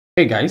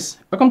Hey guys,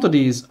 welcome to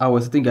this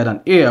our setting guide and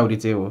here I will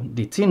detail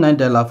the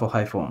T9 for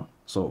iPhone.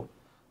 So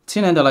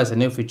T9 is a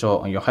new feature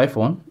on your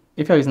iPhone.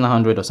 If you're using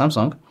Android or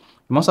Samsung, you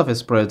must have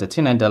experienced the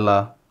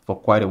T9 for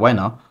quite a while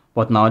now,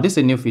 but now this is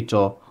a new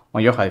feature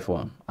on your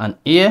iPhone. And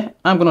here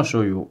I'm going to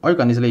show you how you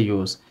can easily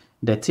use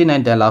the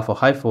T9 for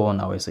iPhone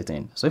iOS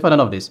 18. So if I don't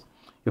know this,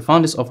 you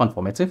found this often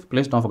informative,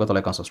 please don't forget to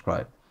like and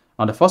subscribe.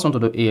 Now the first one to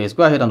do here is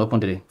go ahead and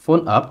open the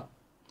phone app,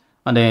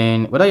 and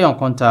then whether you're on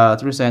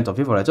contact, recent or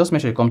favorite, just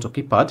make sure you come to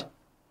keypad.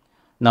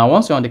 Now,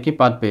 once you're on the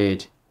keypad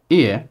page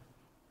here,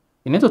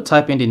 you need to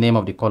type in the name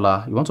of the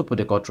caller you want to put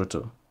the call through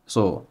to.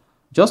 So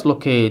just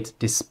locate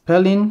the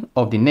spelling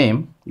of the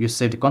name you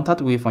save the contact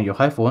with on your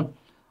iPhone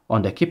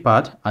on the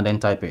keypad and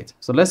then type it.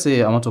 So let's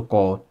say I want to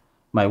call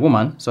my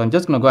woman. So I'm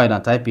just going to go ahead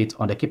and type it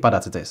on the keypad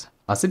as it is,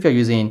 as if you're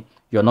using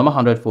your normal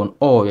Android phone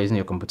or you're using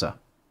your computer.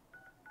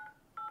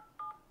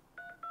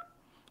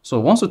 So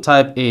once you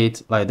type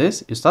it like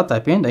this, you start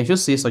typing, then you should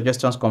see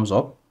suggestions comes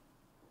up.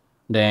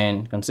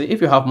 Then you can see if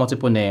you have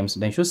multiple names,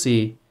 then you should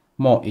see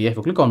more here. If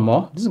you click on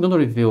more, this is going to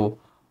reveal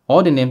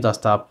all the names that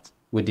start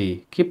with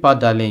the keypad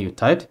dialing you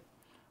typed.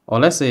 Or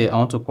let's say I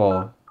want to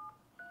call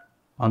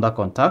under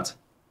contact.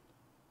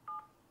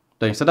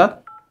 Then you see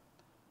that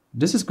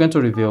this is going to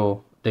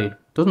reveal the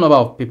total number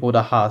of people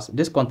that has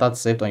this contact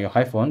saved on your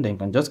iPhone. Then you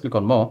can just click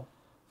on more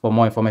for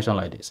more information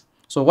like this.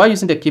 So while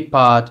using the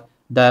keypad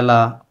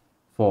dialer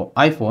for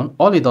iPhone,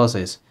 all it does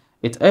is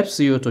it helps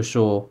you to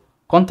show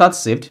contact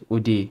saved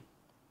with the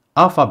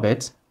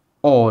alphabet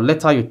or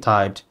letter you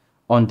typed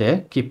on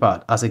the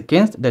keypad, as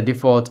against the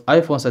default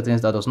iPhone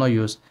settings that does not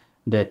use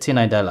the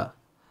T9 dialer.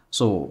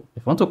 So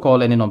if you want to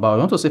call any number or you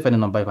want to save any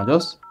number, you can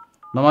just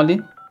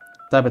normally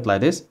type it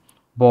like this.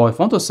 But if you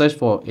want to search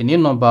for a new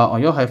number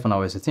on your iPhone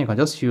or anything, you can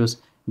just use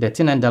the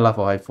T9 dialer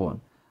for iPhone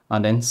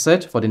and then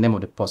search for the name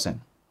of the person.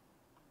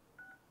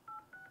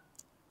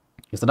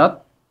 You see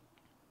that?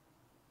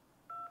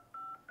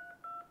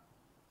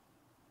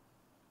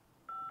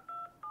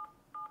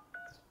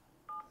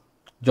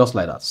 Just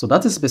like that. So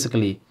that is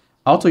basically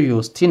how to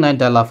use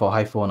T9 for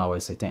iPhone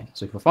iOS 18.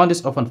 So if you found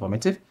this often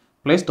informative,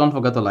 please don't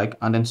forget to like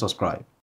and then subscribe.